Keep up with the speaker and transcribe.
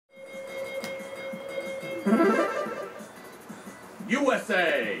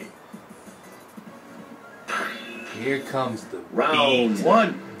USA. Here comes the Round beat.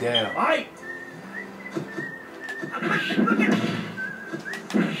 one. Down. Fight.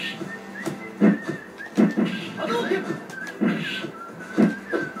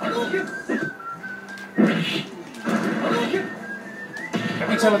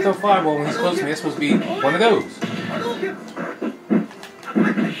 Every time I throw a fireball when he's close to me, it's supposed to be one of those.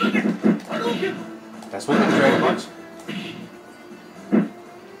 That's what the Dragon Punch.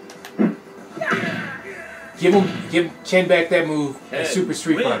 Give him chin back that move and Super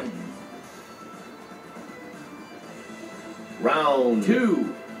Street Fighter. Round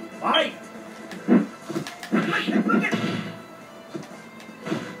two. Fight.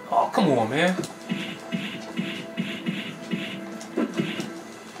 Oh, come on, man.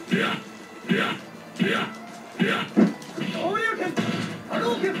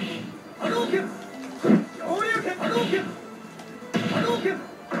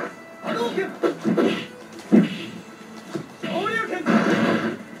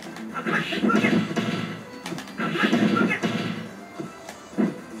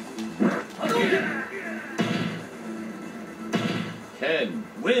 Ken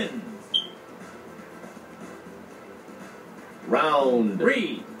wins. Round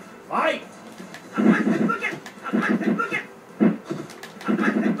three. Fight.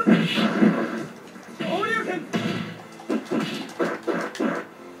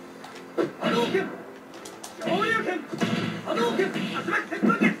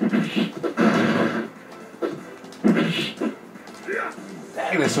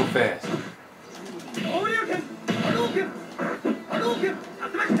 Dang, that's so fast.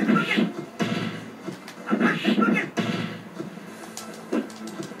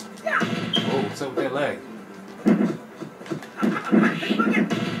 Oh, what's up with that leg?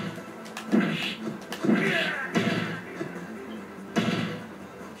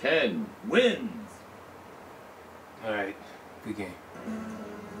 Ken wins. Alright, good game.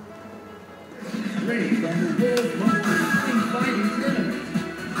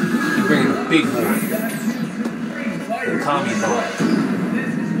 You're bringing the big boy. The Kami boy.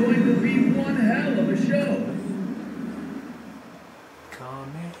 This is going to be one hell of a show.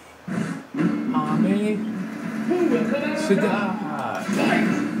 Kami. Who will come out on Cigar. top? Fight!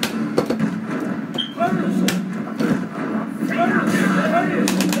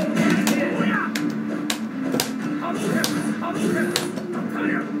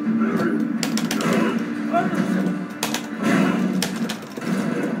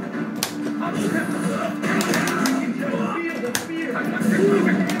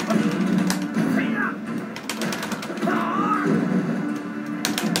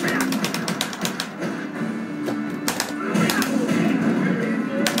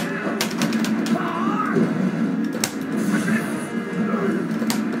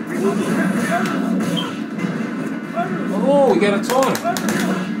 Oh, we got a taunt.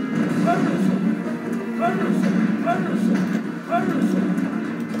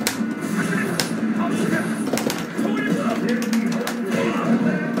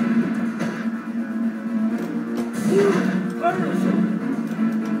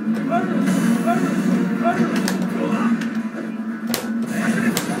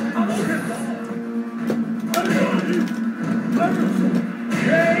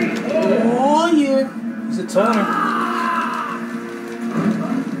 Oh yeah, he's a taunter.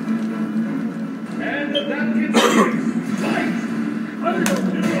 And the battle continues. Fight! And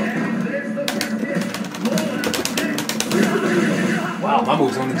there's the first hit. Wow, my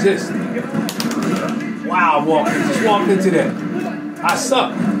moves don't exist. Wow, just walked into that. I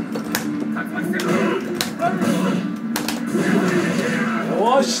suck.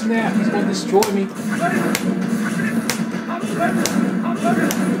 Oh snap, he's gonna destroy me.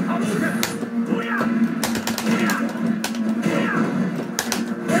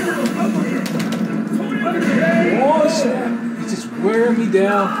 Oh snap, he's just wearing me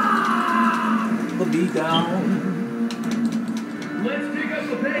down. He'll be down. Let's pick up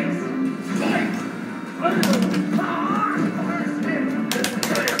the pace. Fight! First hit.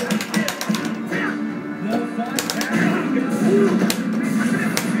 The fight.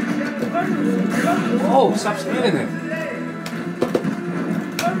 Oh, stop standing there.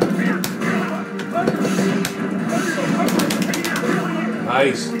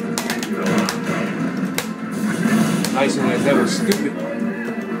 Nice. Nice one, that was stupid.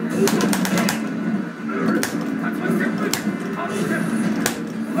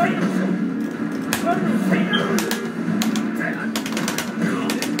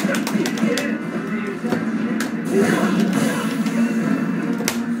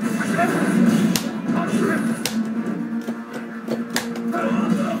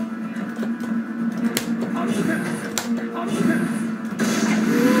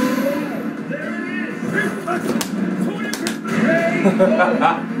 He's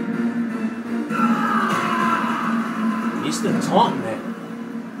the taunt man.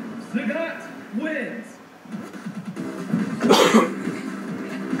 Sagat wins.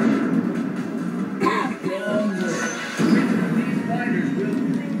 These fighters will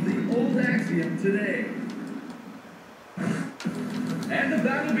prove the old axiom today. And the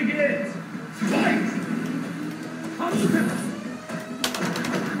battle begins. Fight!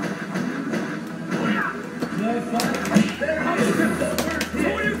 The fight. There it is. The first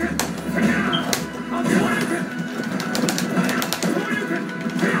hit.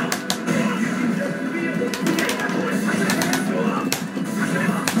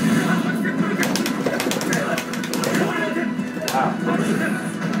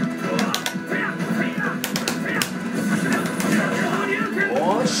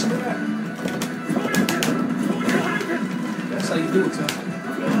 Oh snap! That's how you do it, son.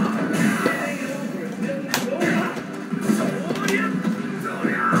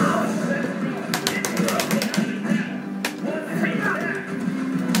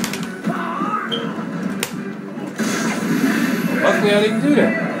 Luckily, I didn't do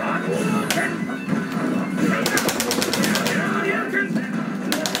that.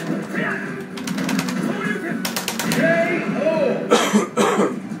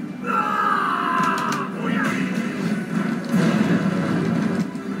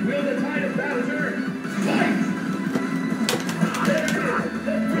 Will the tide of battle turn? Fight! There it is.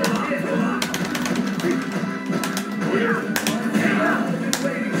 The first hit.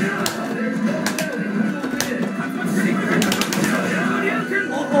 There's no telling who will win.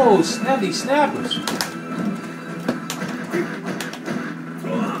 Oh, snappy snappers!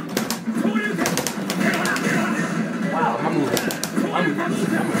 Wow, I'm moving. I'm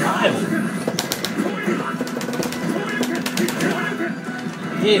reliable.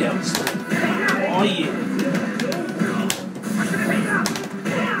 Yeah, I'm still. Oh yeah.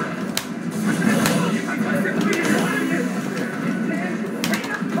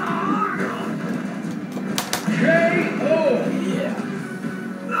 Yeah.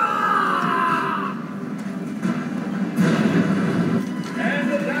 And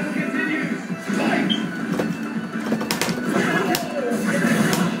the battle continues. Fight!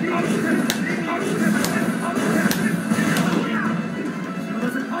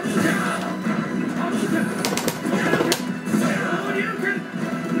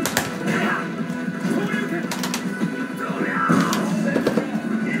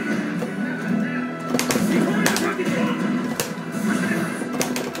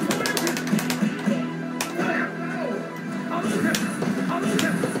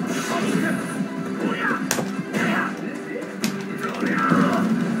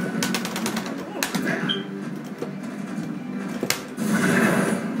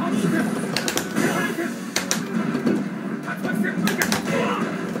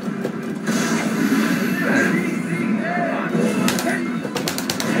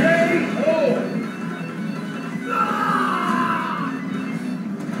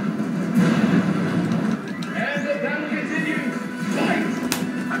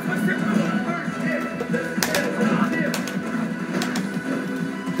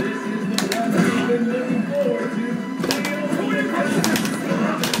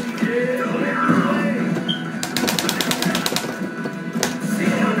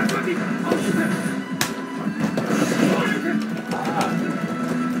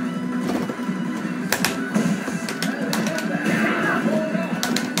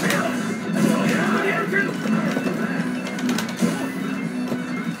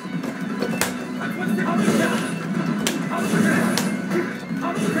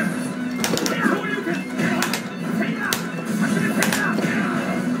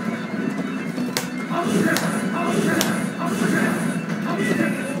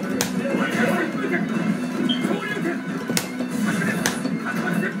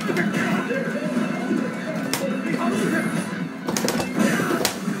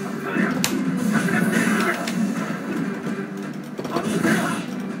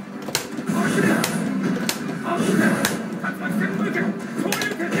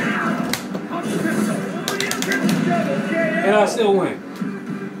 And I still win.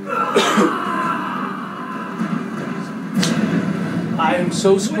 I am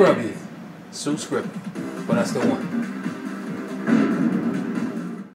so scrubby. So scrubby. But I still won.